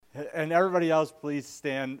And everybody else, please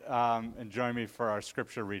stand and join me for our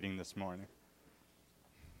scripture reading this morning.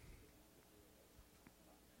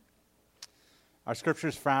 Our scripture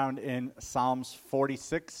is found in Psalms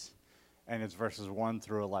 46, and it's verses 1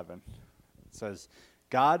 through 11. It says,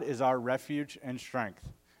 God is our refuge and strength,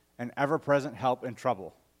 an ever-present help in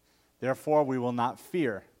trouble. Therefore we will not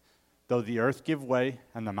fear, though the earth give way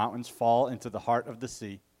and the mountains fall into the heart of the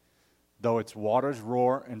sea, though its waters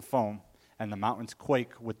roar and foam, and the mountains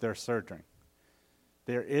quake with their surging.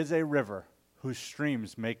 There is a river whose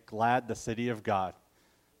streams make glad the city of God,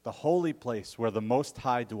 the holy place where the Most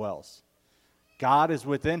High dwells. God is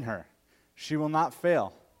within her. She will not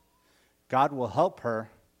fail. God will help her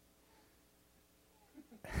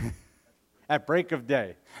at break of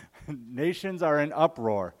day. Nations are in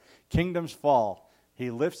uproar. Kingdoms fall. He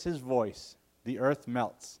lifts his voice. The earth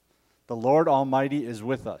melts. The Lord Almighty is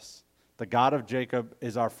with us. The God of Jacob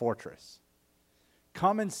is our fortress.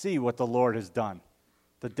 Come and see what the Lord has done,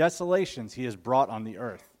 the desolations he has brought on the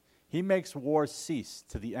earth. He makes wars cease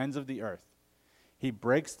to the ends of the earth. He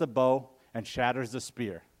breaks the bow and shatters the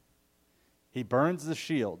spear. He burns the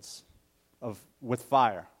shields with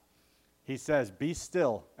fire. He says, be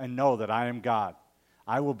still and know that I am God.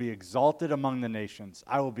 I will be exalted among the nations.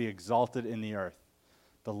 I will be exalted in the earth.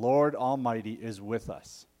 The Lord Almighty is with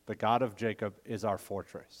us. The God of Jacob is our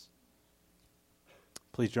fortress.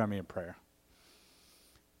 Please join me in prayer.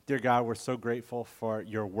 Dear God, we're so grateful for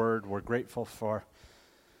your word. We're grateful for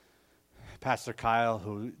Pastor Kyle,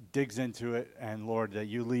 who digs into it, and Lord, that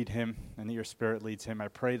you lead him and that your Spirit leads him. I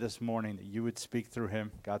pray this morning that you would speak through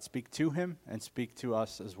him. God, speak to him and speak to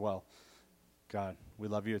us as well. God, we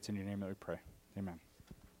love you. It's in your name that we pray. Amen.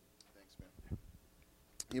 Thanks, man.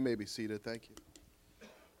 You may be seated. Thank you.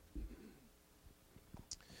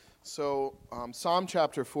 So, Psalm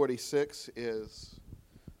chapter 46 is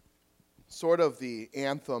sort of the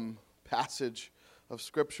anthem passage of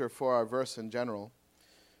Scripture for our verse in general.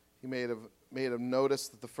 You may have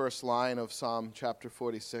noticed that the first line of Psalm chapter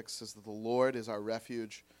 46 says that the Lord is our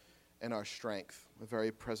refuge and our strength, a very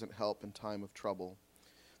present help in time of trouble.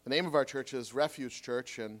 The name of our church is Refuge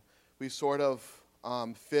Church, and we sort of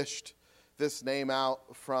fished this name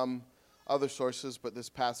out from other sources, but this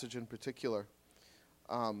passage in particular.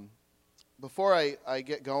 Before I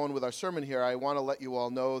get going with our sermon here, I want to let you all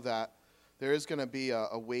know that there is going to be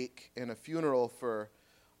a wake and a funeral for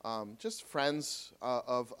just friends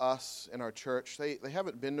of us in our church. They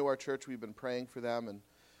haven't been to our church. We've been praying for them, and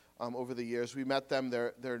over the years we met them.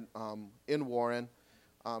 They're in Warren,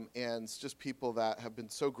 and it's just people that have been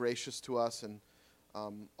so gracious to us and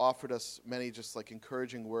offered us many just like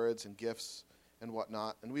encouraging words and gifts and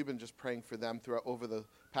whatnot. And we've been just praying for them over the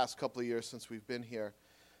past couple of years since we've been here.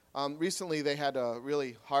 Recently, they had a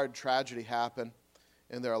really hard tragedy happen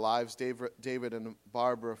in their lives. David and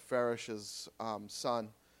Barbara Farish's son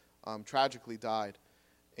tragically died,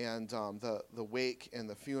 and the wake and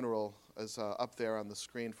the funeral is up there on the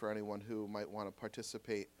screen for anyone who might want to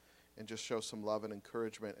participate and just show some love and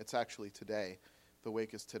encouragement. It's actually today. The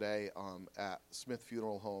wake is today at Smith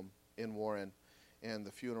Funeral Home in Warren, and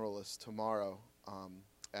the funeral is tomorrow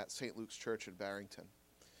at St. Luke's Church in Barrington.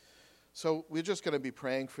 So we're just going to be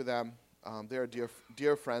praying for them. They're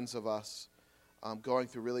dear friends of us, going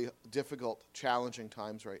through really difficult, challenging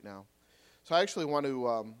times right now. So I actually want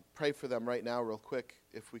to pray for them right now real quick,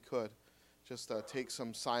 if we could. Just take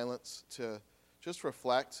some silence to just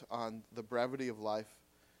reflect on the brevity of life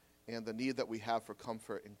and the need that we have for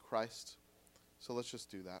comfort in Christ. So let's just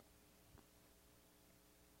do that.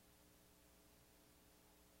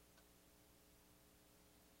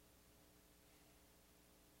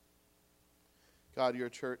 God, your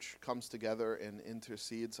church comes together and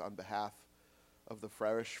intercedes on behalf of the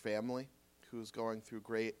Farish family who's going through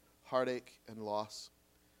great heartache and loss.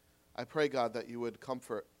 I pray, God, that you would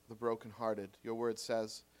comfort the brokenhearted. Your word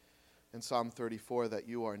says in Psalm 34 that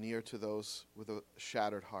you are near to those with a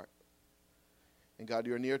shattered heart. And God,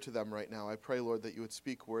 you're near to them right now. I pray, Lord, that you would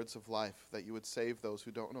speak words of life, that you would save those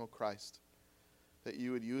who don't know Christ, that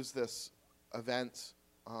you would use this event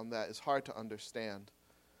that is hard to understand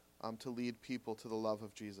to lead people to the love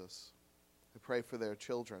of Jesus. I pray for their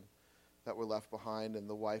children that were left behind and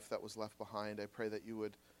the wife that was left behind. I pray that you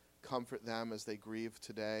would comfort them as they grieve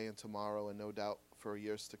today and tomorrow and no doubt for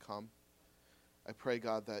years to come. I pray,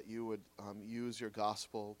 God, that you would use your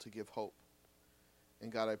gospel to give hope.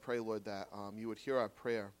 And God, I pray, Lord, that you would hear our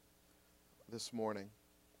prayer this morning.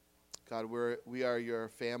 God, we are your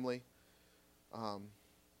family.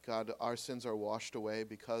 God, our sins are washed away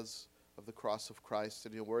because of the cross of Christ.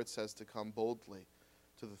 And your word says to come boldly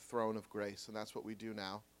to the throne of grace. And that's what we do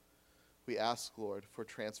now. We ask, Lord, for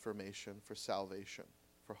transformation, for salvation.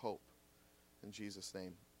 for hope. In Jesus'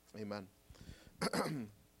 name, amen.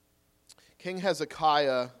 King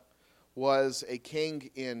Hezekiah was a king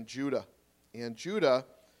in Judah, and Judah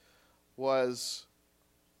was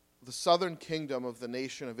the southern kingdom of the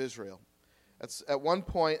nation of Israel. At one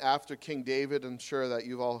point after King David, I'm sure that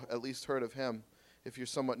you've all at least heard of him, if you're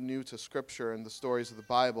somewhat new to Scripture and the stories of the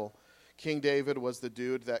Bible. King David was the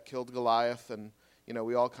dude that killed Goliath, and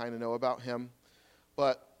we all kind of know about him.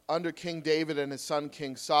 But under King David and his son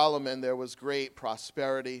King Solomon, there was great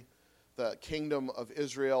prosperity. The kingdom of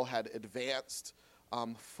Israel had advanced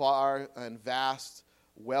far and vast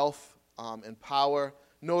wealth and power,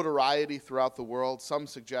 notoriety throughout the world. Some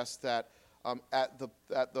suggest that at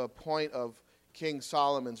the point of King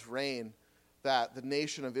Solomon's reign, that the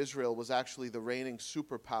nation of Israel was actually the reigning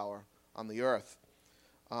superpower on the earth,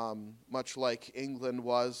 much like England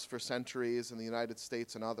was for centuries and the United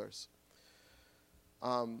States and others.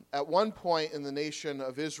 At one point in the nation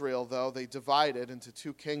of Israel, though, they divided into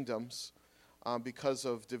two kingdoms because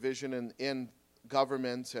of division in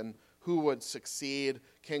government and who would succeed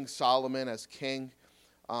King Solomon as king.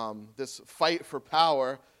 This fight for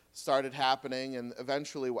power started happening, and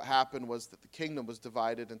eventually what happened was that the kingdom was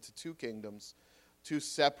divided into two kingdoms, two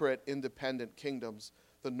separate independent kingdoms,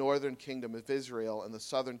 the northern kingdom of Israel and the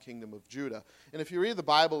southern kingdom of Judah. And if you read the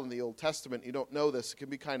Bible in the Old Testament, you don't know this, it can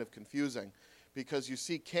be kind of confusing, because you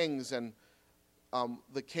see kings, and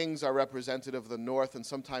the kings are representative of the north and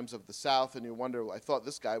sometimes of the south, and you wonder, well, I thought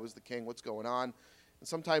this guy was the king, what's going on? And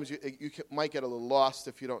sometimes you might get a little lost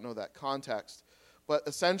if you don't know that context. But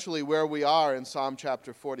essentially where we are in Psalm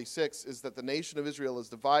chapter 46 is that the nation of Israel is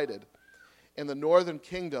divided, and the northern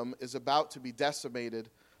kingdom is about to be decimated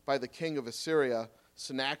by the king of Assyria,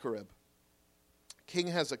 Sennacherib. King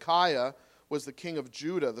Hezekiah was the king of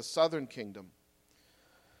Judah, the southern kingdom.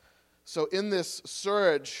 So in this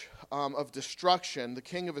surge of destruction, the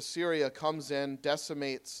king of Assyria comes in,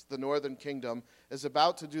 decimates the northern kingdom, is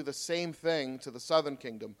about to do the same thing to the southern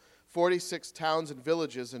kingdom. 46 towns and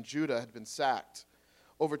villages in Judah had been sacked.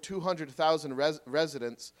 Over 200,000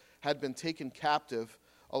 residents had been taken captive,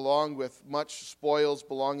 along with much spoils,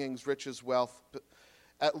 belongings, riches, wealth.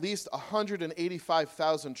 At least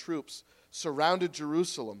 185,000 troops surrounded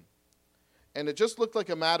Jerusalem, and it just looked like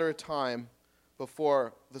a matter of time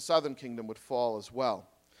before the southern kingdom would fall as well.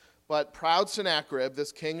 But proud Sennacherib,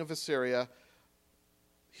 this king of Assyria,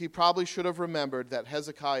 he probably should have remembered that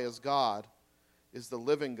Hezekiah's God is the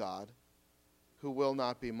living God who will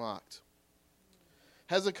not be mocked.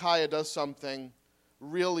 Hezekiah does something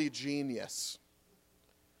really genius.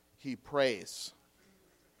 He prays.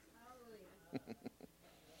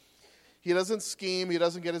 He doesn't scheme. He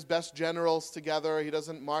doesn't get his best generals together. He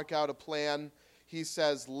doesn't mark out a plan. He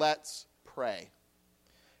says, let's pray.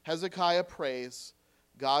 Hezekiah prays.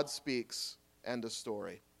 God speaks. End of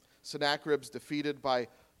story. Sennacherib's defeated by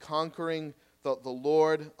conquering the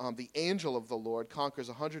Lord. The angel of the Lord conquers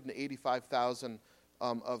 185,000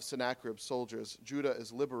 of Sennacherib's soldiers. Judah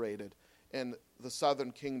is liberated, and the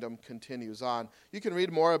southern kingdom continues on. You can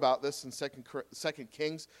read more about this in 2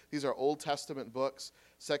 Kings. These are Old Testament books.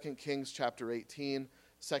 2 Kings chapter 18,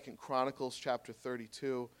 2 Chronicles chapter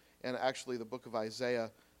 32, and actually the book of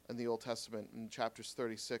Isaiah in the Old Testament in chapters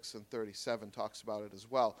 36 and 37 talks about it as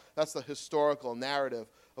well. That's the historical narrative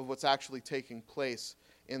of what's actually taking place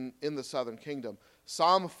in the southern kingdom.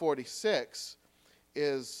 Psalm 46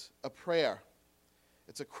 is a prayer.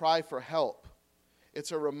 It's a cry for help.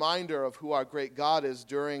 It's a reminder of who our great God is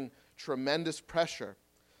during tremendous pressure.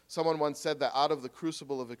 Someone once said that out of the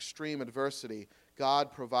crucible of extreme adversity,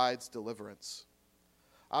 God provides deliverance.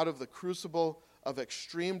 Out of the crucible of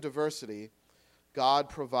extreme diversity, God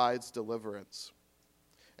provides deliverance.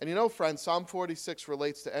 And you know, friends, Psalm 46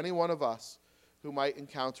 relates to any one of us who might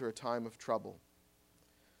encounter a time of trouble.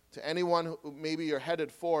 To anyone who maybe you're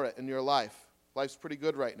headed for it in your life. Life's pretty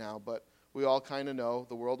good right now, but we all kind of know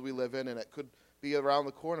the world we live in, and it could be around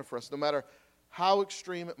the corner for us, no matter how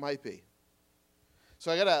extreme it might be.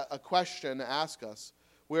 So I got a question to ask us.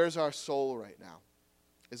 Where's our soul right now?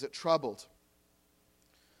 Is it troubled?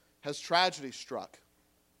 Has tragedy struck?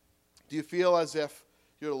 Do you feel as if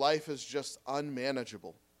your life is just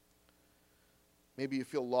unmanageable? Maybe you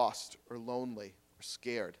feel lost or lonely or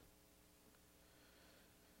scared.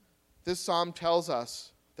 This psalm tells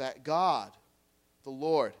us that God, the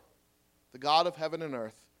Lord, the God of heaven and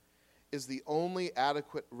earth, is the only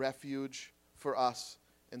adequate refuge for us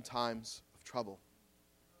in times of trouble.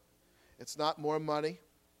 It's not more money.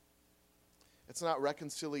 It's not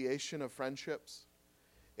reconciliation of friendships.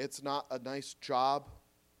 It's not a nice job.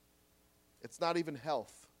 It's not even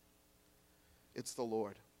health. It's the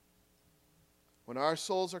Lord. When our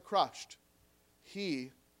souls are crushed,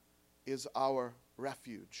 He is our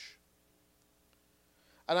refuge.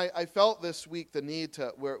 And I felt this week the need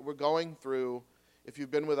to, we're going through, if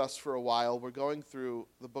you've been with us for a while, we're going through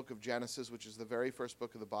the book of Genesis, which is the very first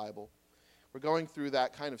book of the Bible. We're going through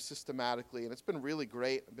that kind of systematically, and it's been really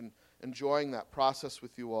great. I've been enjoying that process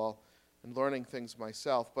with you all and learning things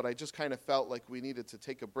myself, but I just kind of felt like we needed to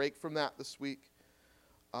take a break from that this week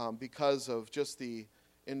because of just the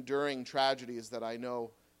enduring tragedies that I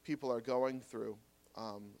know people are going through,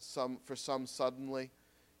 for some suddenly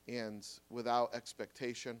and without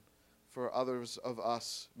expectation, for others of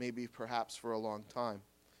us maybe perhaps for a long time.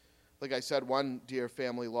 Like I said, one dear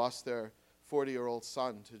family lost their 40-year-old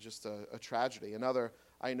son to just a tragedy. Another,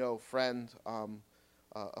 I know, friend,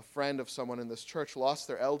 a friend of someone in this church lost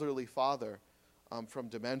their elderly father from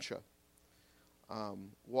dementia.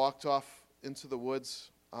 Walked off into the woods,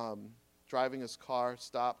 driving his car,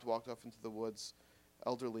 stopped, walked off into the woods.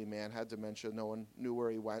 Elderly man, had dementia. No one knew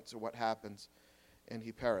where he went or what happened, and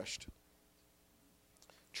he perished.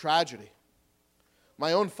 Tragedy.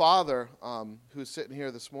 My own father, who's sitting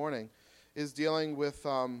here this morning, is dealing with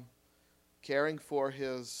caring for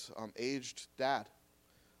his aged dad.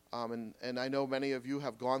 And I know many of you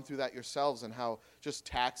have gone through that yourselves and how just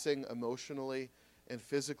taxing emotionally and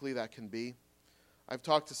physically that can be. I've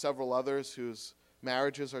talked to several others whose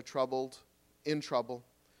marriages are in trouble.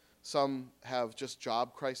 Some have just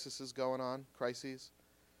job crises going on, crises.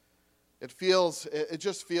 It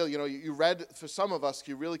just feels, you read, for some of us,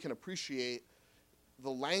 you really can appreciate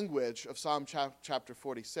the language of Psalm chapter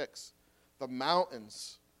 46. The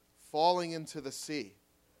mountains falling into the sea.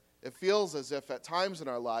 It feels as if at times in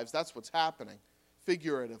our lives that's what's happening,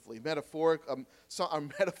 figuratively. A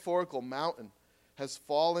metaphorical mountain has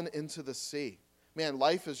fallen into the sea. Man,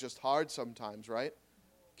 life is just hard sometimes, right?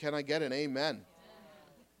 Can I get an amen?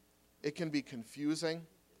 It can be confusing.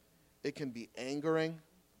 It can be angering.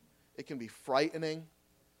 It can be frightening.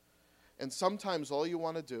 And sometimes all you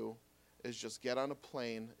want to do is just get on a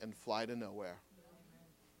plane and fly to nowhere.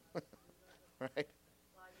 Right?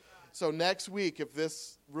 So next week, if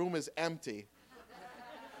this room is empty,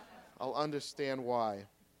 I'll understand why.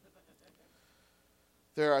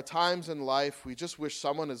 There are times in life we just wish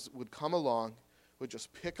someone would come along, would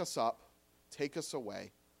just pick us up, take us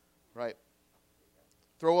away, right?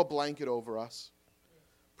 Throw a blanket over us,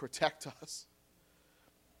 protect us.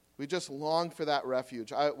 We just long for that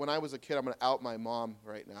refuge. When I was a kid, I'm going to out my mom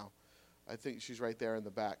right now. I think she's right there in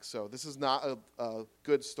the back. So this is not a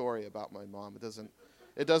good story about my mom.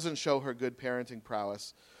 It doesn't show her good parenting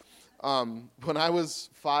prowess. When I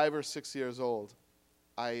was 5 or 6 years old,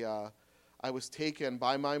 I was taken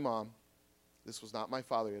by my mom. This was not my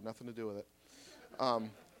father. He had nothing to do with it.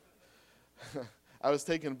 I was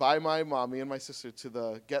taken by my mom, me and my sister,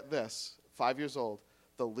 to get this, 5 years old,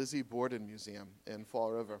 the Lizzie Borden Museum in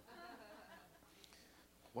Fall River.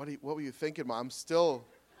 What were you thinking, Mom?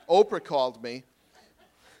 Oprah called me.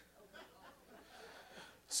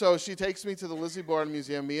 So she takes me to the Lizzie Borden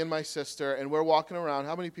Museum, me and my sister, and we're walking around.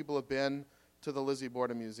 How many people have been to the Lizzie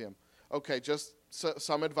Borden Museum? Okay, just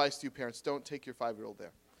some advice to you parents. Don't take your 5-year-old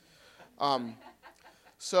there.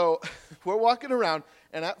 So we're walking around,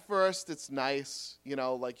 and at first it's nice,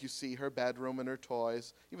 like you see her bedroom and her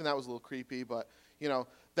toys. Even that was a little creepy, but,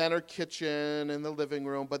 then her kitchen and the living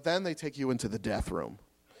room. But then they take you into the death room,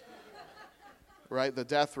 right? The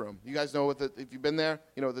death room. You guys know if you've been there,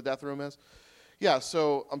 you know what the death room is? Yeah,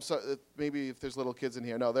 so I'm sorry, maybe if there's little kids in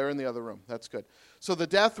here. No, they're in the other room. That's good. So the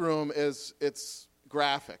death room it's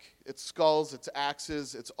graphic. It's skulls, it's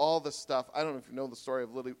axes, it's all this stuff. I don't know if you know the story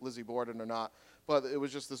of Lizzie Borden or not, but it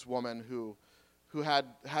was just this woman who had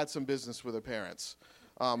some business with her parents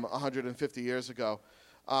 150 years ago.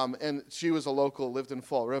 And she was a local, lived in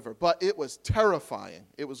Fall River. But it was terrifying.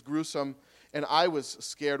 It was gruesome, and I was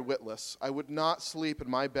scared witless. I would not sleep in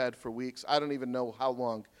my bed for weeks. I don't even know how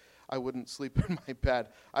long I wouldn't sleep in my bed.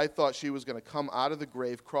 I thought she was going to come out of the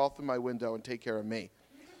grave, crawl through my window, and take care of me.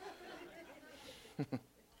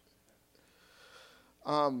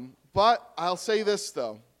 But I'll say this,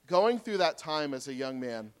 though. Going through that time as a young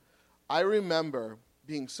man, I remember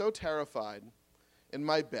being so terrified in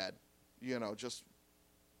my bed, just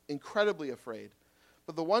incredibly afraid.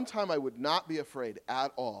 But the one time I would not be afraid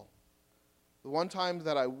at all, the one time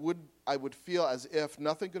that I would feel as if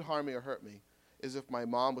nothing could harm me or hurt me, is if my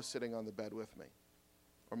mom was sitting on the bed with me,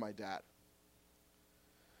 or my dad.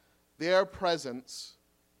 Their presence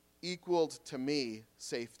equaled to me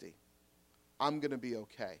safety. I'm going to be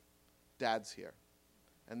okay. Dad's here,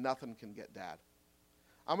 and nothing can get Dad.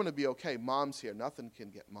 I'm going to be okay. Mom's here. Nothing can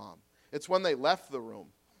get Mom. It's when they left the room,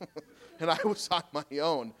 and I was on my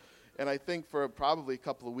own. And I think for probably a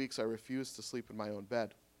couple of weeks I refused to sleep in my own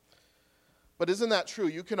bed. But isn't that true?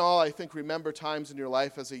 You can all, I think, remember times in your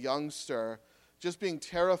life as a youngster just being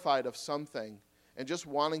terrified of something and just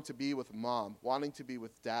wanting to be with mom, wanting to be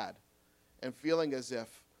with dad, and feeling as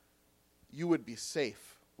if you would be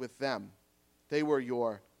safe with them. They were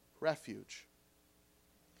your refuge.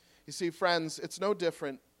 You see, friends, it's no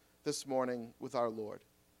different this morning with our Lord.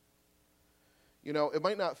 You know, it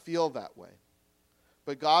might not feel that way,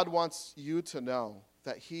 but God wants you to know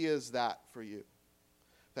that he is that for you,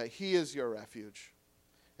 that he is your refuge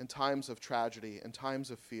in times of tragedy, in times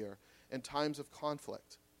of fear, in times of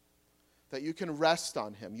conflict, that you can rest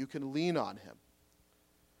on him, you can lean on him,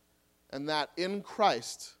 and that in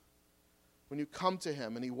Christ, when you come to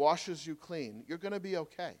him and he washes you clean, you're going to be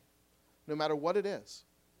okay. No matter what it is,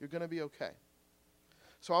 you're going to be okay.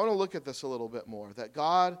 So I want to look at this a little bit more, that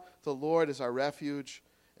God, the Lord, is our refuge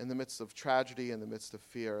in the midst of tragedy, in the midst of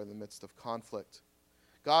fear, in the midst of conflict.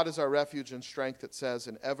 God is our refuge and strength, it says,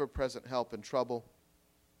 an ever-present help in trouble.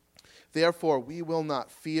 Therefore, we will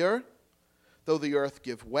not fear, though the earth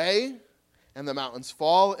give way, and the mountains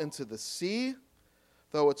fall into the sea,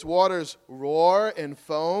 though its waters roar and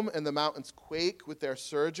foam, and the mountains quake with their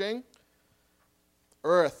surging.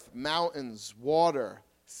 Earth, mountains, water,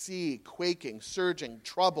 sea, quaking, surging,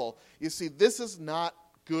 trouble. You see, this is not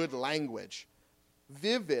good language.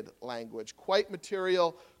 Vivid language, quite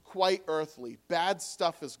material, quite earthly. Bad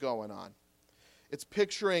stuff is going on. It's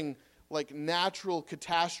picturing like natural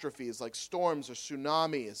catastrophes like storms or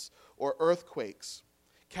tsunamis or earthquakes.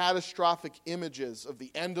 Catastrophic images of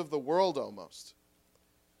the end of the world almost.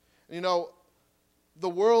 You know, the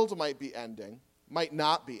world might be ending, might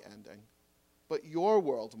not be ending, but your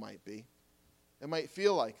world might be. It might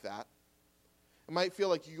feel like that. It might feel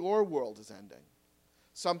like your world is ending.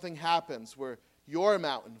 Something happens where your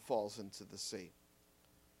mountain falls into the sea.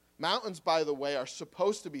 Mountains, by the way, are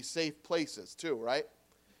supposed to be safe places too, right?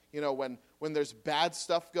 You know, when there's bad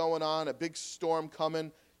stuff going on, a big storm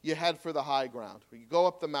coming, you head for the high ground. You go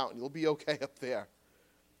up the mountain, you'll be okay up there.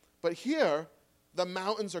 But here, the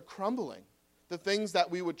mountains are crumbling. The things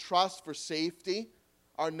that we would trust for safety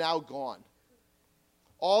are now gone.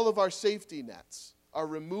 All of our safety nets are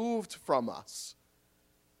removed from us.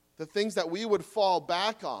 The things that we would fall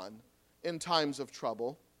back on in times of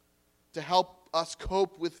trouble to help us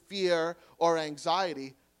cope with fear or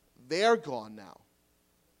anxiety, they're gone now.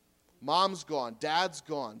 Mom's gone, dad's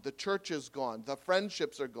gone, the church is gone, the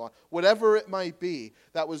friendships are gone. Whatever it might be,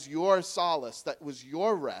 that was your solace, that was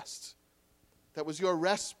your rest, that was your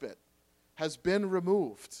respite, has been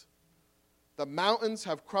removed. The mountains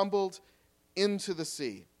have crumbled into the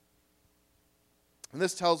sea. And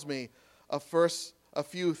this tells me a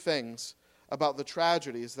few things about the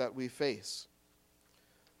tragedies that we face.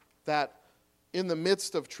 That in the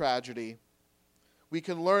midst of tragedy, we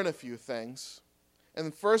can learn a few things. And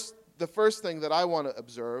the first thing that I want to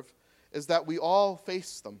observe is that we all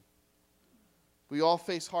face them. We all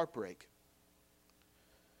face heartbreak.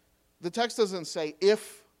 The text doesn't say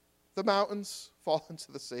if the mountains fall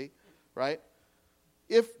into the sea, right?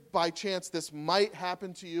 If by chance this might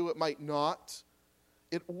happen to you, it might not.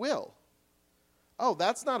 It will. Oh,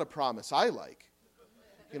 that's not a promise I like.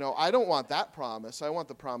 You know, I don't want that promise. I want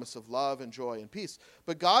the promise of love and joy and peace.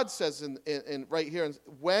 But God says in right here,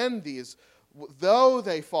 though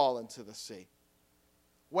they fall into the sea,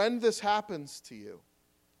 when this happens to you,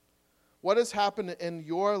 what has happened in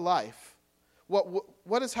your life?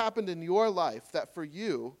 What has happened in your life that for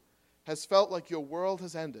you has felt like your world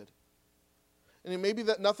has ended? And it may be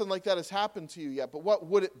that nothing like that has happened to you yet, but what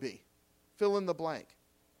would it be? Fill in the blank.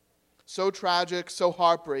 So tragic, so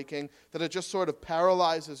heartbreaking, that it just sort of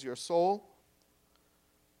paralyzes your soul.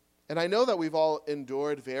 And I know that we've all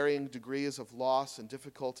endured varying degrees of loss and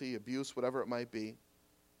difficulty, abuse, whatever it might be.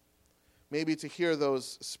 Maybe to hear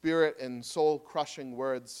those spirit and soul-crushing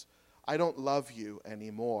words, I don't love you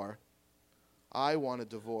anymore. I want a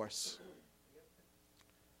divorce.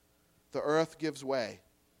 The earth gives way.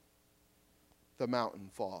 The mountain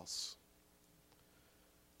falls.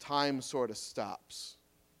 Time sort of stops.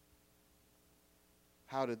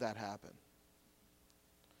 How did that happen?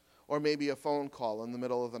 Or maybe a phone call in the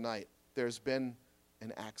middle of the night. There's been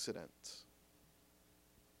an accident.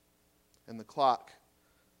 And the clock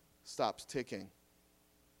stops ticking.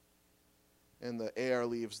 And the air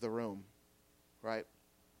leaves the room, right?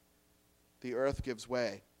 The earth gives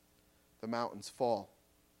way. The mountains fall.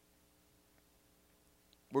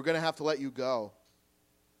 We're going to have to let you go.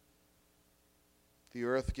 The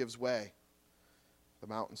earth gives way. The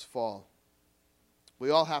mountains fall. We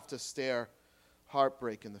all have to stare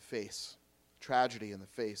heartbreak in the face, tragedy in the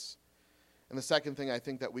face. And the second thing I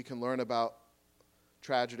think that we can learn about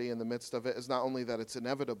tragedy in the midst of it is not only that it's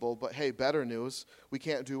inevitable, but hey, better news, we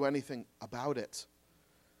can't do anything about it.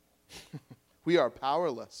 We are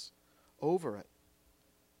powerless over it.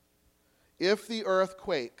 If the earth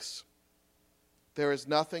quakes, there is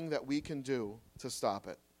nothing that we can do to stop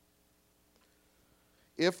it.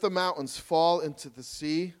 If the mountains fall into the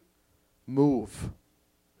sea, move.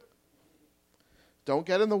 Don't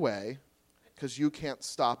get in the way, because you can't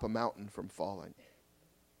stop a mountain from falling.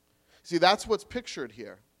 See, that's what's pictured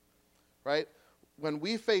here, right? When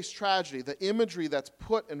we face tragedy, the imagery that's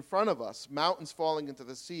put in front of us, mountains falling into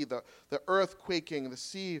the sea, the earth quaking, the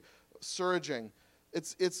sea surging,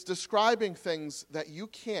 it's describing things that you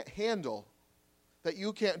can't handle, that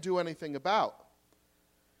you can't do anything about.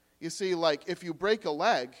 You see, like if you break a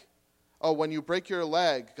leg, when you break your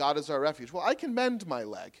leg, God is our refuge. Well, I can mend my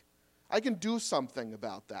leg. I can do something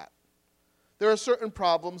about that. There are certain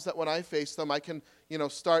problems that when I face them, I can,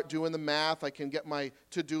 start doing the math. I can get my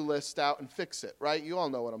to-do list out and fix it, right? You all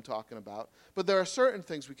know what I'm talking about. But there are certain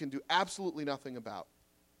things we can do absolutely nothing about.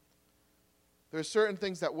 There are certain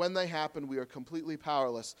things that when they happen, we are completely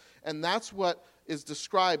powerless. And that's what is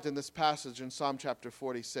described in this passage in Psalm chapter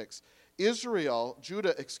 46.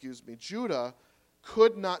 Judah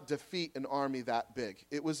could not defeat an army that big.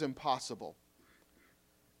 It was impossible.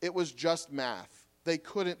 It was just math. They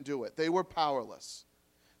couldn't do it. They were powerless.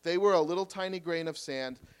 They were a little tiny grain of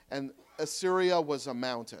sand, and Assyria was a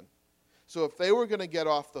mountain. So if they were going to get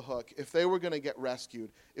off the hook, if they were going to get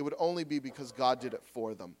rescued, it would only be because God did it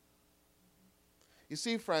for them. You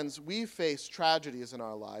see, friends, we face tragedies in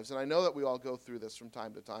our lives, and I know that we all go through this from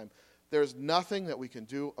time to time. There's nothing that we can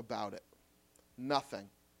do about it. Nothing.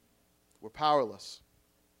 We're powerless.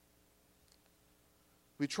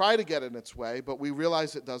 We try to get in its way, but we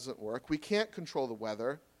realize it doesn't work. We can't control the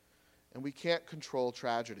weather, and we can't control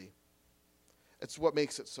tragedy. It's what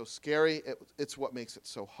makes it so scary. It's what makes it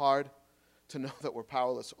so hard to know that we're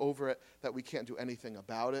powerless over it, that we can't do anything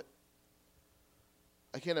about it.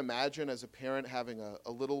 I can't imagine as a parent having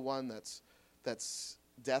a little one that's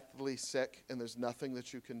deathly sick, and there's nothing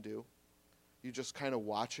that you can do. You're just kind of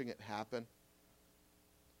watching it happen.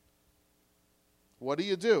 What do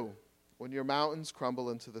you do when your mountains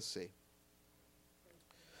crumble into the sea?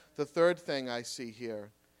 The third thing I see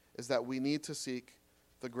here is that we need to seek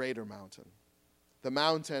the greater mountain, the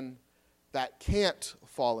mountain that can't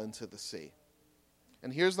fall into the sea.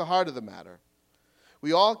 And here's the heart of the matter.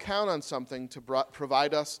 We all count on something to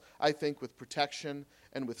provide us, I think, with protection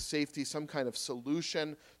and with safety, some kind of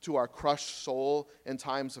solution to our crushed soul in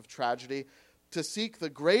times of tragedy. To seek the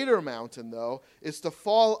greater mountain, though, is to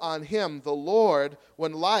fall on Him, the Lord,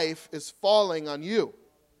 when life is falling on you.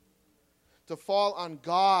 To fall on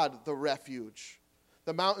God, the refuge,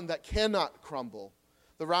 the mountain that cannot crumble,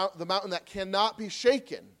 the mountain that cannot be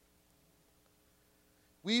shaken.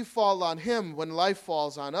 We fall on Him when life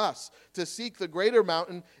falls on us. To seek the greater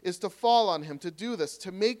mountain is to fall on Him, to do this,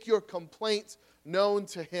 to make your complaint known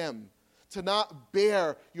to Him, to not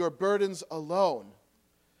bear your burdens alone.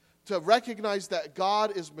 To recognize that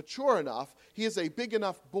God is mature enough, He is a big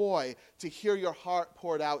enough boy to hear your heart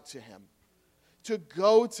poured out to Him. To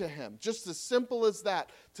go to Him, just as simple as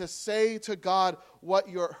that, to say to God what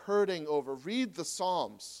you're hurting over. Read the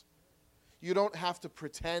Psalms. You don't have to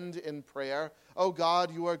pretend in prayer. Oh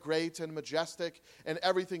God, you are great and majestic, and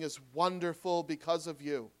everything is wonderful because of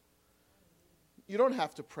you. You don't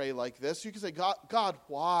have to pray like this. You can say, God,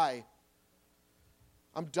 why?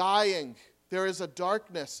 I'm dying. There is a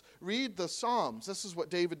darkness. Read the Psalms. This is what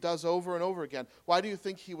David does over and over again. Why do you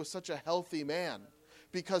think he was such a healthy man?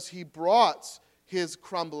 Because he brought his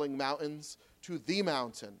crumbling mountains to the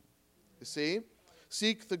mountain. You see?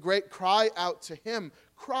 Seek the great, cry out to Him.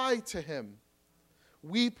 Cry to Him.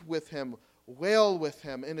 Weep with Him. Wail with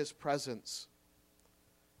Him in His presence.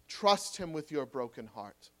 Trust Him with your broken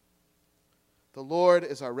heart. The Lord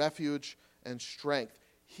is our refuge and strength.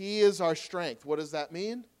 He is our strength. What does that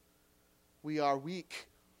mean? We are weak.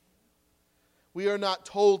 We are not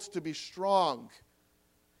told to be strong.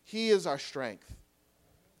 He is our strength.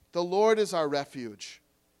 The Lord is our refuge,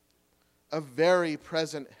 a very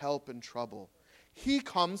present help in trouble. He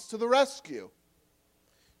comes to the rescue.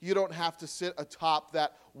 You don't have to sit atop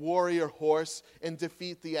that warrior horse and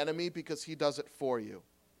defeat the enemy because He does it for you.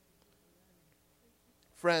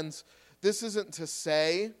 Friends, this isn't to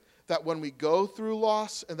say that when we go through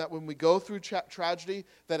loss and that when we go through tragedy,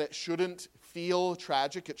 that it shouldn't feel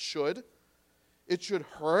tragic. It should. It should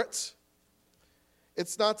hurt.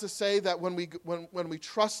 It's not to say that when we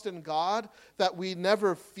trust in God, that we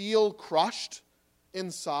never feel crushed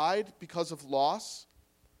inside because of loss.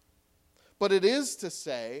 But it is to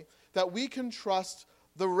say that we can trust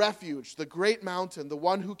the refuge, the great mountain, the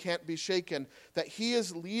one who can't be shaken, that he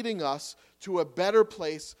is leading us to a better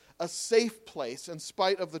place, a safe place in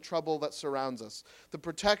spite of the trouble that surrounds us. The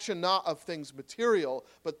protection not of things material,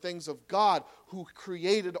 but things of God who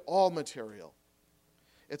created all material.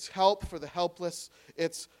 It's help for the helpless.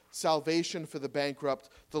 It's salvation for the bankrupt.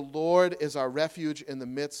 The Lord is our refuge in the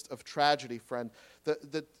midst of tragedy, friend.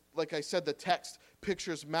 Like I said, the text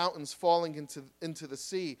pictures mountains falling into the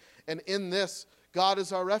sea. And in this, God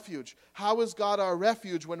is our refuge. How is God our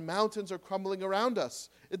refuge when mountains are crumbling around us?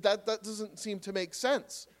 That doesn't seem to make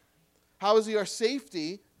sense. How is he our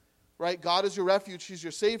safety? Right? God is your refuge. He's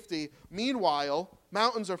your safety. Meanwhile,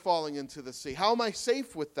 mountains are falling into the sea. How am I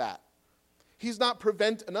safe with that?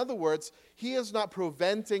 In other words, he is not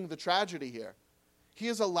preventing the tragedy here. He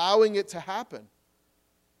is allowing it to happen.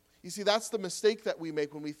 You see, that's the mistake that we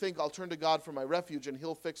make when we think, I'll turn to God for my refuge and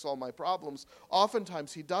he'll fix all my problems.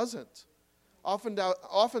 Oftentimes, he doesn't.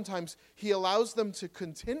 Oftentimes, he allows them to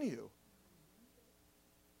continue.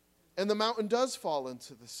 And the mountain does fall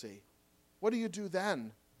into the sea. What do you do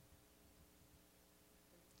then?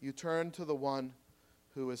 You turn to the one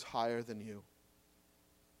who is higher than you.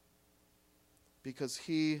 Because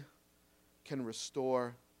he can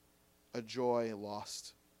restore a joy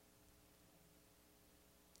lost.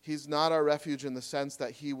 He's not our refuge in the sense that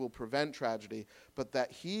he will prevent tragedy, but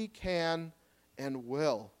that he can and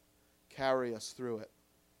will carry us through it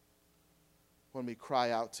when we cry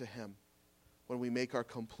out to him, when we make our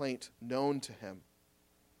complaint known to him.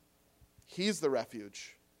 He's the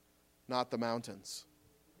refuge, not the mountains.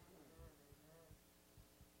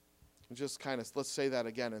 Let's say that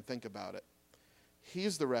again and think about it.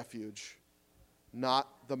 He's the refuge,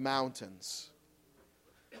 not the mountains.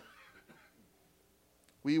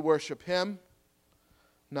 We worship him,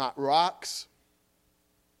 not rocks.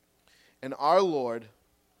 And our Lord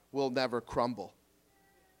will never crumble.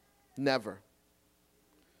 Never.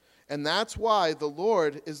 And that's why the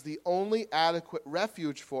Lord is the only adequate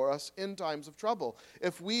refuge for us in times of trouble.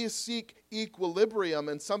 If we seek equilibrium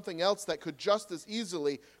and something else that could just as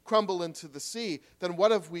easily crumble into the sea, then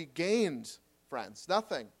what have we gained, friends?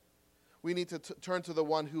 Nothing. We need to turn to the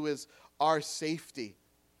one who is our safety,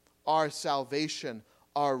 our salvation,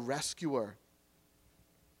 our rescuer.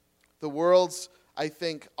 The world's, I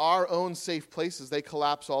think, our own safe places, they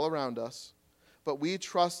collapse all around us. But we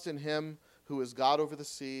trust in him who is God over the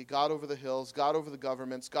sea, God over the hills, God over the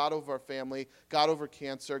governments, God over our family, God over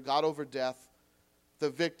cancer, God over death, the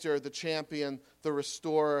victor, the champion, the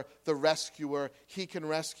restorer, the rescuer. He can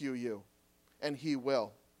rescue you, and he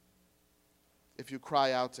will, if you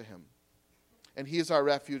cry out to him. And he is our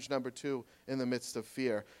refuge, number 2, in the midst of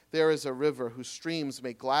fear. There is a river whose streams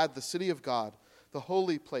make glad the city of God, the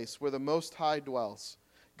holy place where the Most High dwells.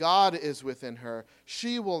 God is within her.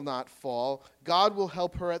 She will not fall. God will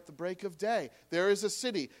help her at the break of day. There is a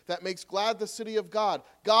city that makes glad the city of God.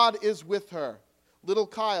 God is with her. Little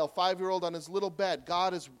Kyle, 5-year-old on his little bed.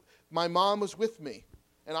 My mom was with me,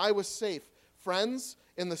 and I was safe. Friends,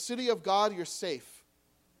 in the city of God, you're safe.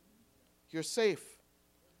 You're safe.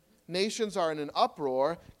 Nations are in an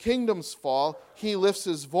uproar. Kingdoms fall. He lifts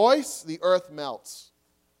his voice. The earth melts.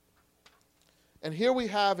 And here we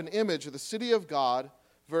have an image of the city of God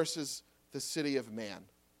versus the city of man.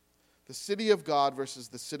 The city of God versus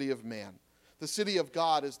the city of man. The city of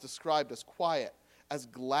God is described as quiet, as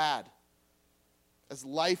glad, as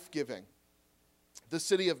life-giving. The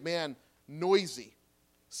city of man, noisy,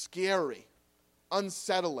 scary,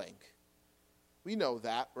 unsettling. We know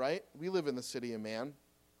that, right? We live in the city of man.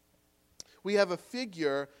 We have a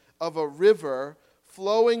figure of a river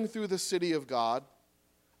flowing through the city of God,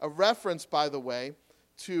 a reference, by the way,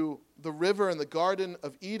 to the river in the Garden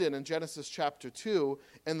of Eden in Genesis chapter 2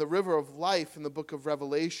 and the river of life in the book of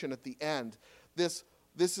Revelation at the end. This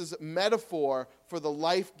is a metaphor for the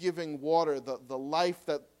life-giving water, the life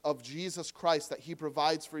of Jesus Christ that he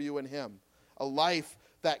provides for you in him, a life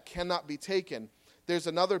that cannot be taken. There's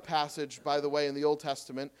another passage, by the way, in the Old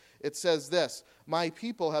Testament. It says this, "My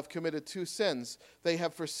people have committed 2 sins. They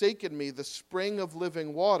have forsaken me, the spring of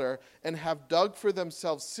living water, and have dug for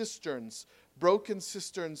themselves cisterns, broken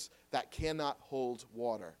cisterns that cannot hold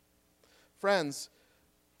water." Friends,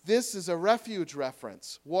 this is a refuge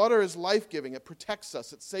reference. Water is life-giving. It protects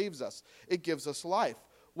us. It saves us. It gives us life.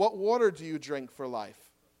 What water do you drink for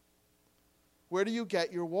life? Where do you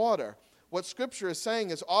get your water? What Scripture is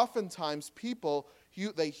saying is oftentimes people,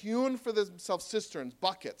 they hewn for themselves cisterns,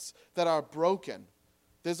 buckets that are broken.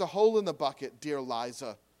 There's a hole in the bucket, dear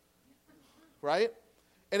Liza, right?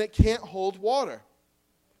 And it can't hold water.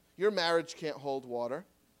 Your marriage can't hold water.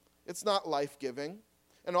 It's not life-giving.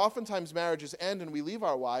 And oftentimes marriages end and we leave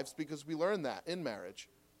our wives because we learn that in marriage.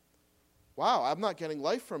 Wow, I'm not getting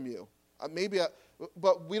life from you.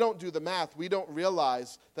 But we don't do the math. We don't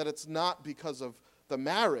realize that it's not because of the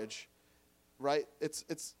marriage, right?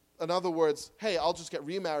 It's in other words, hey, I'll just get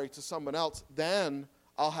remarried to someone else, then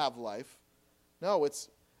I'll have life. No, it's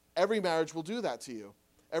every marriage will do that to you.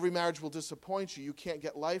 Every marriage will disappoint you. You can't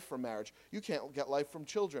get life from marriage. You can't get life from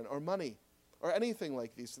children or money or anything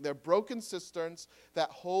like these. They're broken cisterns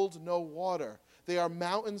that hold no water. They are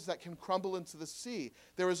mountains that can crumble into the sea.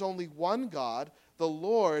 There is only one God, the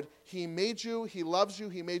Lord. He made you. He loves you.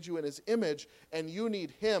 He made you in his image, and you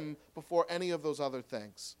need him before any of those other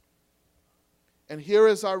things. And here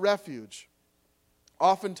is our refuge.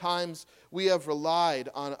 Oftentimes, we have relied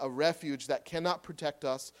on a refuge that cannot protect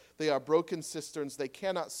us. They are broken cisterns. They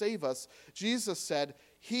cannot save us. Jesus said,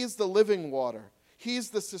 he's the living water. He's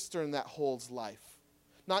the cistern that holds life.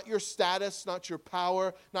 Not your status, not your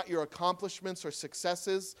power, not your accomplishments or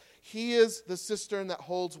successes. He is the cistern that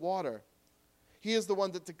holds water. He is the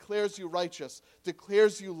one that declares you righteous,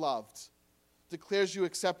 declares you loved, declares you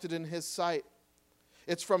accepted in his sight.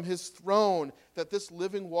 It's from his throne that this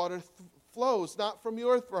living water flows, not from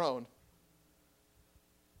your throne.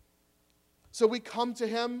 So we come to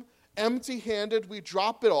him empty-handed, we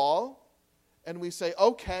drop it all, and we say,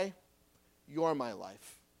 okay, you're my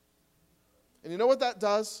life. And you know what that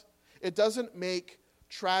does? It doesn't make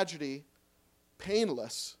tragedy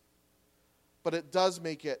painless, but it does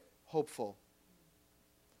make it hopeful.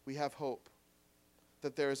 We have hope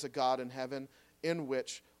that there is a God in heaven in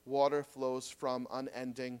which water flows from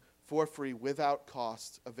unending, for free, without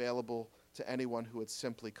cost, available to anyone who would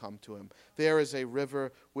simply come to him. There is a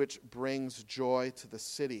river which brings joy to the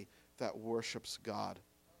city that worships God.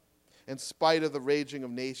 In spite of the raging of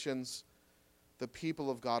nations, the people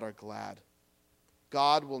of God are glad.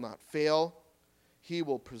 God will not fail. He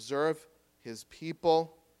will preserve his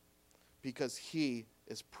people because he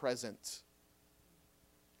is present.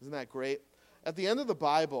 Isn't that great? At the end of the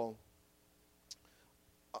Bible,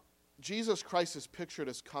 Jesus Christ is pictured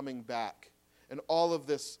as coming back. And all of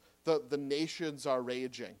this, the nations are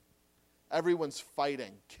raging. Everyone's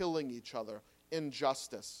fighting, killing each other,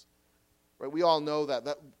 injustice. Right? We all know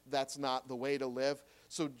that's not the way to live.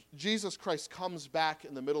 So Jesus Christ comes back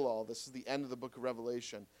in the middle of all this. This is the end of the book of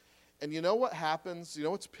Revelation. And you know what happens? You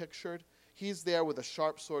know what's pictured? He's there with a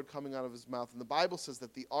sharp sword coming out of his mouth. And the Bible says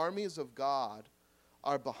that the armies of God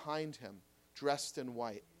are behind him, dressed in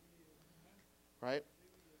white. Right?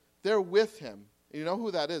 They're with him. And you know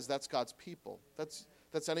who that is? That's God's people. That's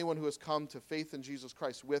anyone who has come to faith in Jesus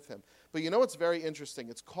Christ with him. But you know what's very interesting?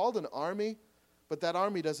 It's called an army, but that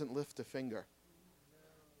army doesn't lift a finger.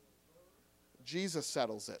 Jesus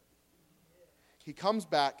settles it. He comes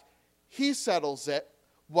back. He settles it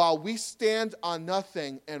while we stand on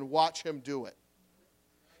nothing and watch him do it.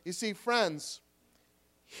 You see, friends,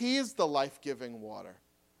 he is the life-giving water.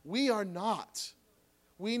 We are not.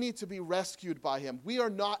 We need to be rescued by him. We are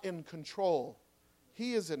not in control.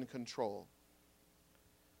 He is in control.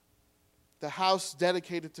 The house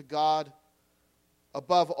dedicated to God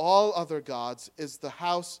above all other gods is the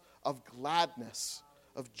house of gladness,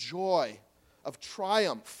 of joy, of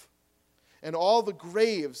triumph. And all the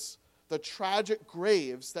graves, the tragic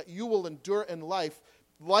graves that you will endure in life,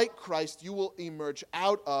 like Christ, you will emerge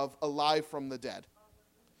out of alive from the dead.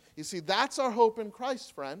 You see, that's our hope in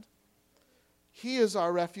Christ, friend. He is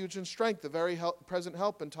our refuge and strength, the very present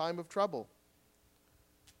help in time of trouble.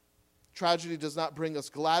 Tragedy does not bring us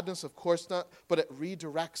gladness, of course not, but it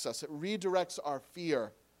redirects us. It redirects our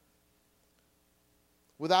fear.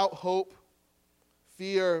 Without hope,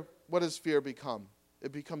 fear, what does fear become?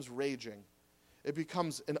 It becomes raging. It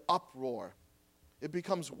becomes an uproar. It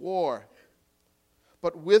becomes war.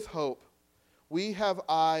 But with hope, we have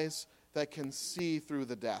eyes that can see through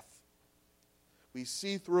the death. We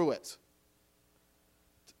see through it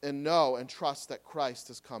and know and trust that Christ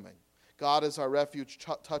is coming. God is our refuge,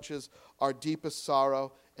 touches our deepest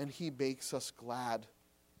sorrow, and he makes us glad.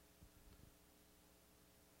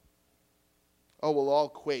 Oh, we'll all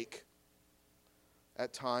quake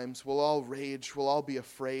at times. We'll all rage. We'll all be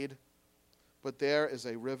afraid. But there is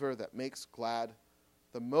a river that makes glad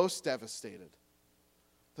the most devastated,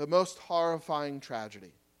 the most horrifying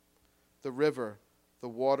tragedy. The river, the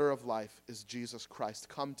water of life, is Jesus Christ.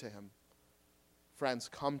 Come to him. Friends,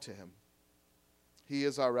 come to him. He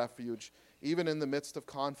is our refuge, even in the midst of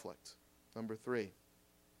conflict. Number 3.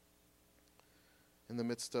 In the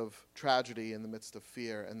midst of tragedy, in the midst of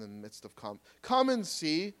fear, and in the midst of come and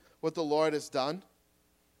see what the Lord has done.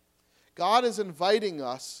 God is inviting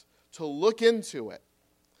us to look into it.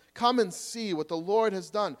 Come and see what the Lord has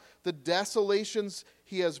done. The desolations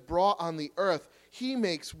he has brought on the earth, he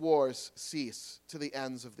makes wars cease to the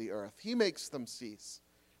ends of the earth. He makes them cease.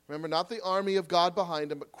 Remember, not the army of God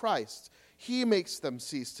behind him, but Christ. He makes them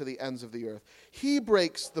cease to the ends of the earth. He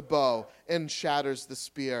breaks the bow and shatters the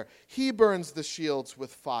spear. He burns the shields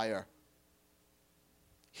with fire.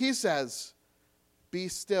 He says, be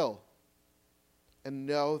still and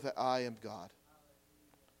know that I am God.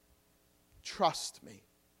 Trust me.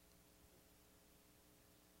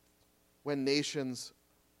 When nations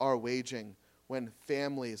are waging, when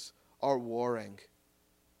families are warring,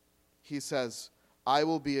 he says, I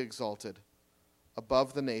will be exalted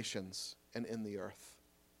above the nations and in the earth.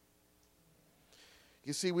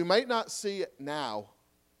 You see, we might not see it now,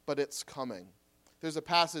 but it's coming. There's a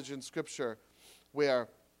passage in Scripture where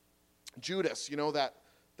Judas, you know, that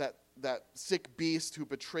sick beast who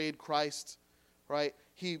betrayed Christ, right?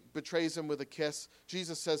 He betrays him with a kiss.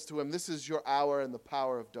 Jesus says to him, this is your hour and the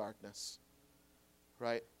power of darkness,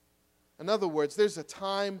 right? In other words, there's a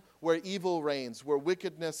time where evil reigns, where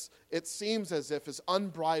wickedness, it seems as if, is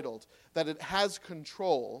unbridled, that it has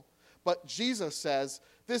control. But Jesus says,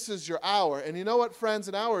 this is your hour. And you know what, friends?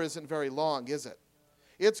 An hour isn't very long, is it?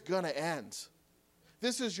 It's going to end.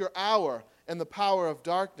 This is your hour and the power of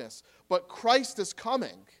darkness. But Christ is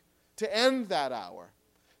coming to end that hour,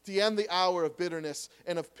 to end the hour of bitterness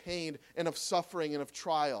and of pain and of suffering and of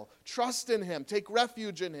trial. Trust in him. Take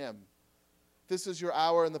refuge in him. This is your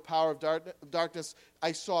hour and the power of darkness.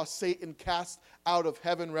 I saw Satan cast out of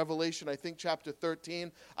heaven, Revelation, I think chapter 13.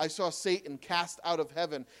 I saw Satan cast out of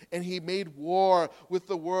heaven, and he made war with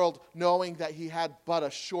the world, knowing that he had but a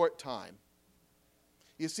short time.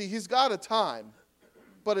 You see, he's got a time,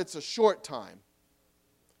 but it's a short time.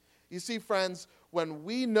 You see, friends, when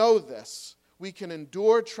we know this, we can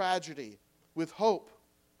endure tragedy with hope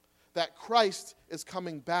that Christ is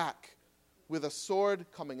coming back with a sword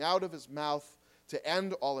coming out of his mouth to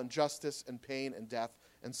end all injustice and pain and death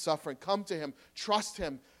and suffering. Come to him, trust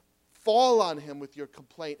him, fall on him with your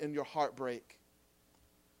complaint and your heartbreak,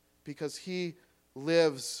 because he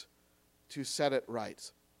lives to set it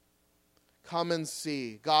right. Come and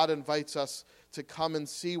see. God invites us to come and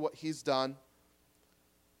see what he's done,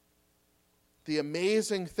 the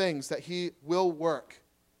amazing things that he will work.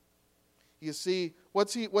 You see,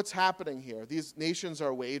 what's happening here? These nations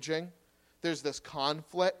are waging. There's this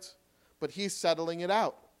conflict, but he's settling it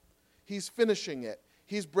out. He's finishing it.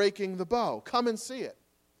 He's breaking the bow. Come and see it.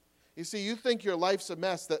 You see, you think your life's a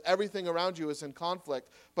mess, that everything around you is in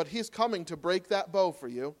conflict, but he's coming to break that bow for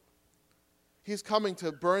you. He's coming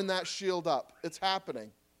to burn that shield up. It's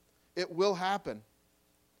happening. It will happen.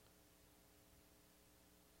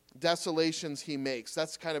 Desolations he makes.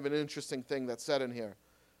 That's kind of an interesting thing that's said in here.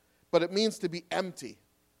 But it means to be empty.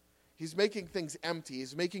 He's making things empty.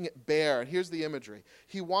 He's making it bare. And here's the imagery.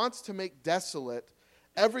 He wants to make desolate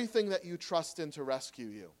everything that you trust in to rescue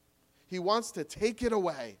you. He wants to take it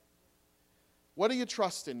away. What do you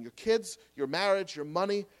trust in? Your kids, your marriage, your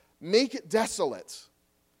money? Make it desolate.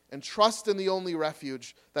 And trust in the only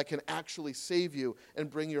refuge that can actually save you and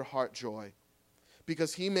bring your heart joy.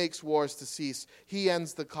 Because he makes wars to cease. He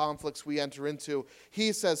ends the conflicts we enter into.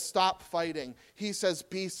 He says, stop fighting. He says,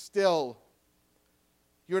 be still.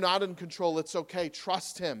 You're not in control. It's okay.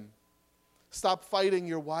 Trust him. Stop fighting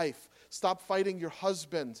your wife. Stop fighting your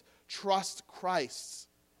husband. Trust Christ.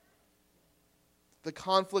 The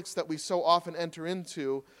conflicts that we so often enter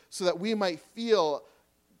into so that we might feel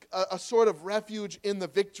a sort of refuge in the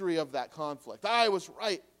victory of that conflict. I was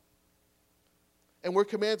right. And we're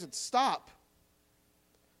commanded, stop.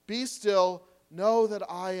 Be still. Know that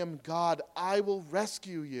I am God. I will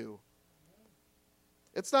rescue you.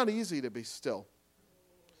 It's not easy to be still.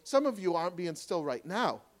 Some of you aren't being still right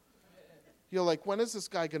now. You're like, when is this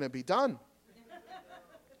guy going to be done?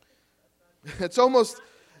 It's almost,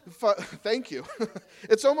 thank you.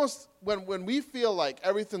 It's almost when we feel like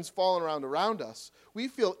everything's falling around us, we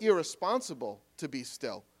feel irresponsible to be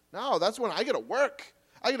still. No, that's when I got to work.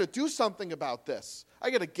 I got to do something about this. I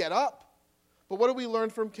got to get up. But what do we learn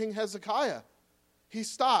from King Hezekiah? He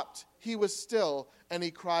stopped, he was still, and he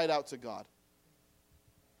cried out to God.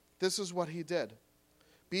 This is what he did.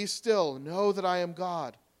 Be still, know that I am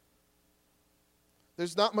God.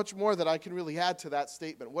 There's not much more that I can really add to that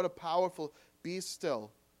statement. What a powerful, be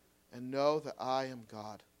still and know that I am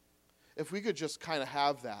God. If we could just kind of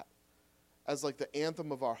have that as like the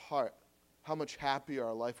anthem of our heart, how much happier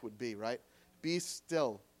our life would be, right? Be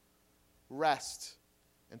still, rest,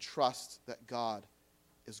 and trust that God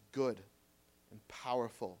is good and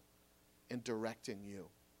powerful in directing you.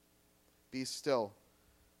 Be still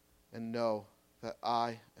and know that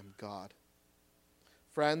I am God.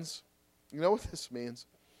 Friends, you know what this means?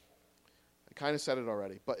 I kind of said it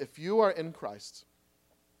already. But if you are in Christ,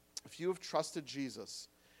 if you have trusted Jesus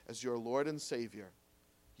as your Lord and Savior,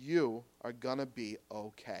 you are going to be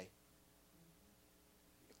okay.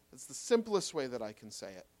 It's the simplest way that I can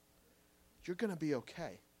say it. You're going to be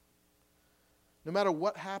okay. No matter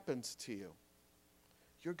what happens to you,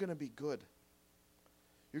 you're going to be good.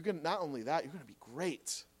 You're going to, not only that, you're going to be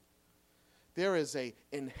great. There is an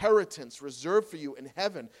inheritance reserved for you in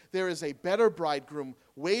heaven. There is a better bridegroom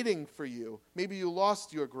waiting for you. Maybe you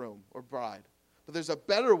lost your groom or bride, but there's a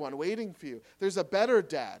better one waiting for you. There's a better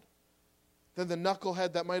dad than the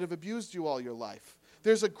knucklehead that might have abused you all your life.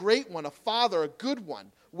 There's a great one, a father, a good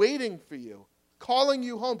one, waiting for you, calling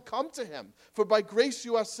you home. Come to him, for by grace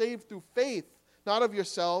you are saved through faith, not of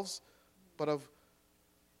yourselves, but of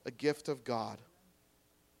a gift of God.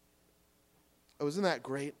 Oh, isn't that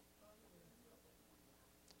great?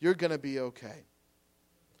 You're going to be okay.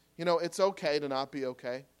 You know, it's okay to not be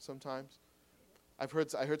okay sometimes. I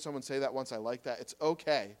heard someone say that once. I like that. It's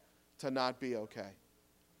okay to not be okay.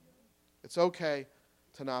 It's okay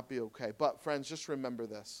to not be okay. But friends, just remember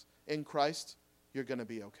this. In Christ, you're going to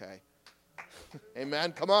be okay.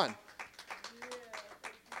 Amen? Come on.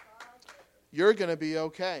 You're going to be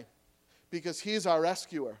okay because he's our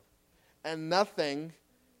rescuer, and nothing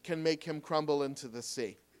can make him crumble into the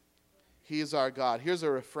sea. He is our God. Here's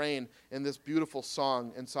a refrain in this beautiful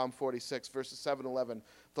song in Psalm 46, verses 7 and 11.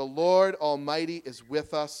 The Lord Almighty is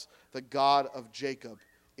with us. The God of Jacob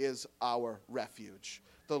is our refuge.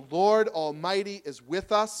 The Lord Almighty is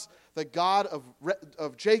with us. The God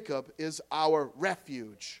of Jacob is our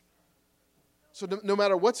refuge. So no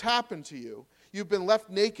matter what's happened to you, you've been left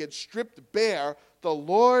naked, stripped bare. The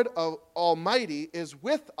Lord Almighty is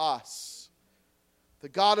with us. The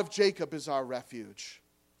God of Jacob is our refuge.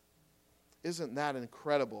 Isn't that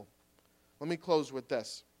incredible? Let me close with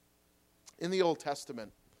this. In the Old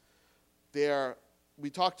Testament, we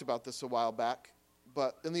talked about this a while back,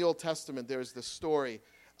 but in the Old Testament, there's this story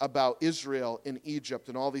about Israel in Egypt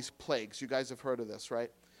and all these plagues. You guys have heard of this, right?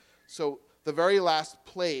 So the very last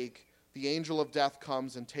plague, the angel of death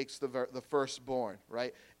comes and takes the firstborn,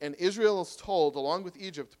 right? And Israel is told, along with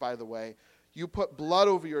Egypt, by the way, you put blood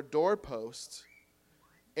over your doorpost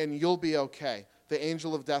and you'll be okay. The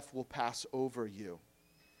angel of death will pass over you.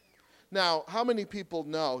 Now, how many people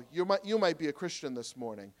know, you might be a Christian this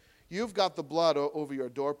morning, you've got the blood over your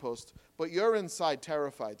doorpost, but you're inside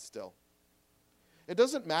terrified still. It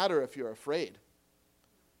doesn't matter if you're afraid.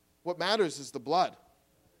 What matters is the blood,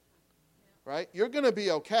 right? You're going to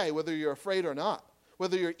be okay whether you're afraid or not,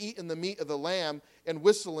 whether you're eating the meat of the lamb and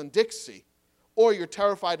whistling Dixie, or you're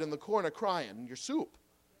terrified in the corner crying in your soup.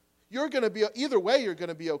 You're going to be, either way, you're going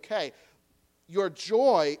to be okay. Your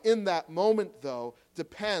joy in that moment, though,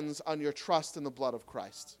 depends on your trust in the blood of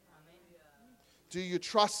Christ. Do you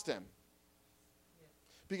trust him?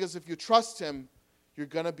 Because if you trust him, you're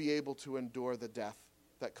going to be able to endure the death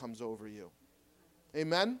that comes over you.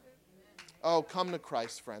 Amen? Oh, come to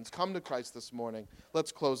Christ, friends. Come to Christ this morning.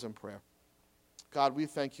 Let's close in prayer. God, we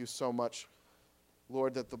thank you so much,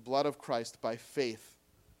 Lord, that the blood of Christ by faith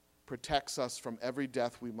protects us from every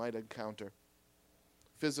death we might encounter.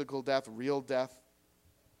 Physical death, real death,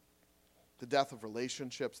 the death of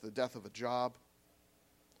relationships, the death of a job,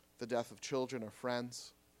 the death of children or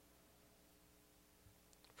friends.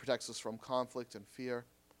 It protects us from conflict and fear.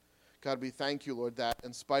 God, we thank you, Lord, that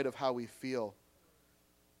in spite of how we feel,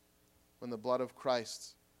 when the blood of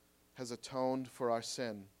Christ has atoned for our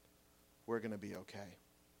sin, we're going to be okay.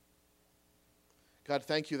 God,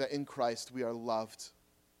 thank you that in Christ we are loved.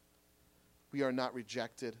 We are not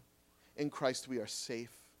rejected. In Christ we are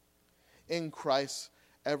safe. In Christ,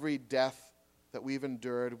 every death that we've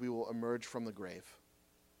endured, we will emerge from the grave.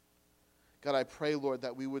 God, I pray, Lord,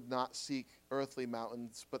 that we would not seek earthly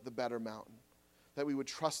mountains, but the better mountain. That we would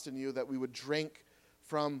trust in you, that we would drink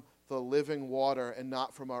from the living water and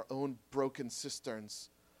not from our own broken cisterns,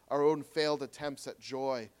 our own failed attempts at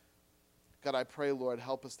joy. God, I pray, Lord,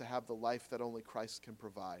 help us to have the life that only Christ can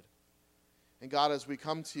provide. And God, as we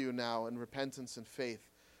come to you now in repentance and faith,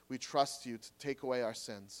 we trust you to take away our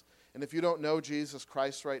sins. And if you don't know Jesus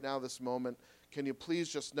Christ right now, this moment, can you please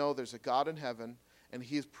just know there's a God in heaven, and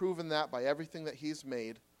he's proven that by everything that he's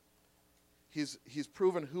made. He's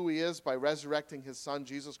proven who he is by resurrecting his son,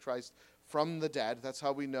 Jesus Christ, from the dead. That's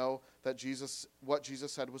how we know that what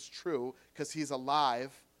Jesus said was true, because he's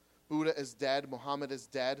alive. Buddha is dead. Muhammad is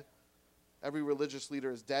dead. Every religious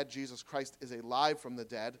leader is dead. Jesus Christ is alive from the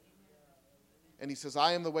dead. And he says,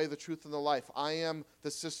 I am the way, the truth, and the life. I am the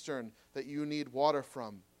cistern that you need water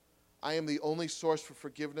from. I am the only source for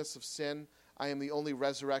forgiveness of sin. I am the only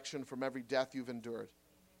resurrection from every death you've endured.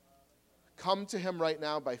 Come to him right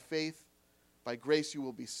now by faith. By grace you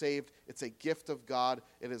will be saved. It's a gift of God.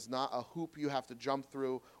 It is not a hoop you have to jump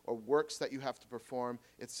through or works that you have to perform.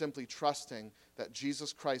 It's simply trusting that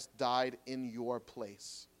Jesus Christ died in your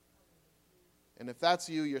place. And if that's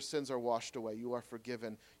you, your sins are washed away. You are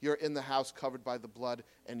forgiven. You're in the house covered by the blood,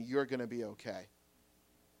 and you're going to be okay.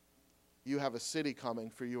 You have a city coming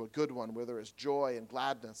for you, a good one, where there is joy and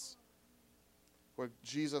gladness, where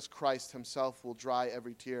Jesus Christ himself will dry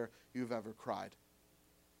every tear you've ever cried.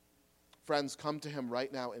 Friends, come to him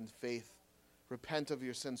right now in faith. Repent of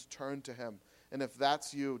your sins. Turn to him. And if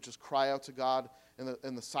that's you, just cry out to God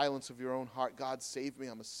in the silence of your own heart, God, save me.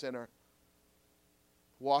 I'm a sinner.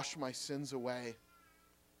 Wash my sins away.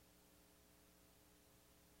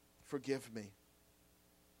 Forgive me.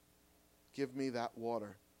 Give me that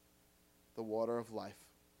water, the water of life.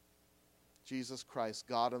 Jesus Christ,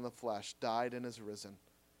 God in the flesh, died and is risen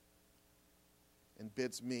and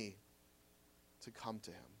bids me to come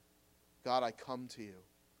to him. God, I come to you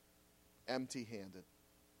empty-handed.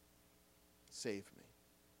 Save me.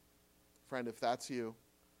 Friend, if that's you,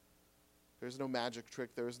 there's no magic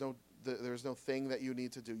trick. There's no thing that you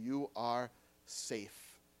need to do. You are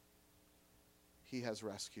safe. He has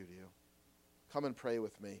rescued you. Come and pray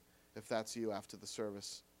with me if that's you after the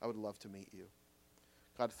service. I would love to meet you.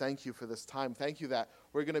 God, thank you for this time. Thank you that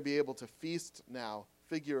we're going to be able to feast now,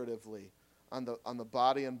 figuratively, on the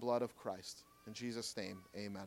body and blood of Christ. In Jesus' name, amen.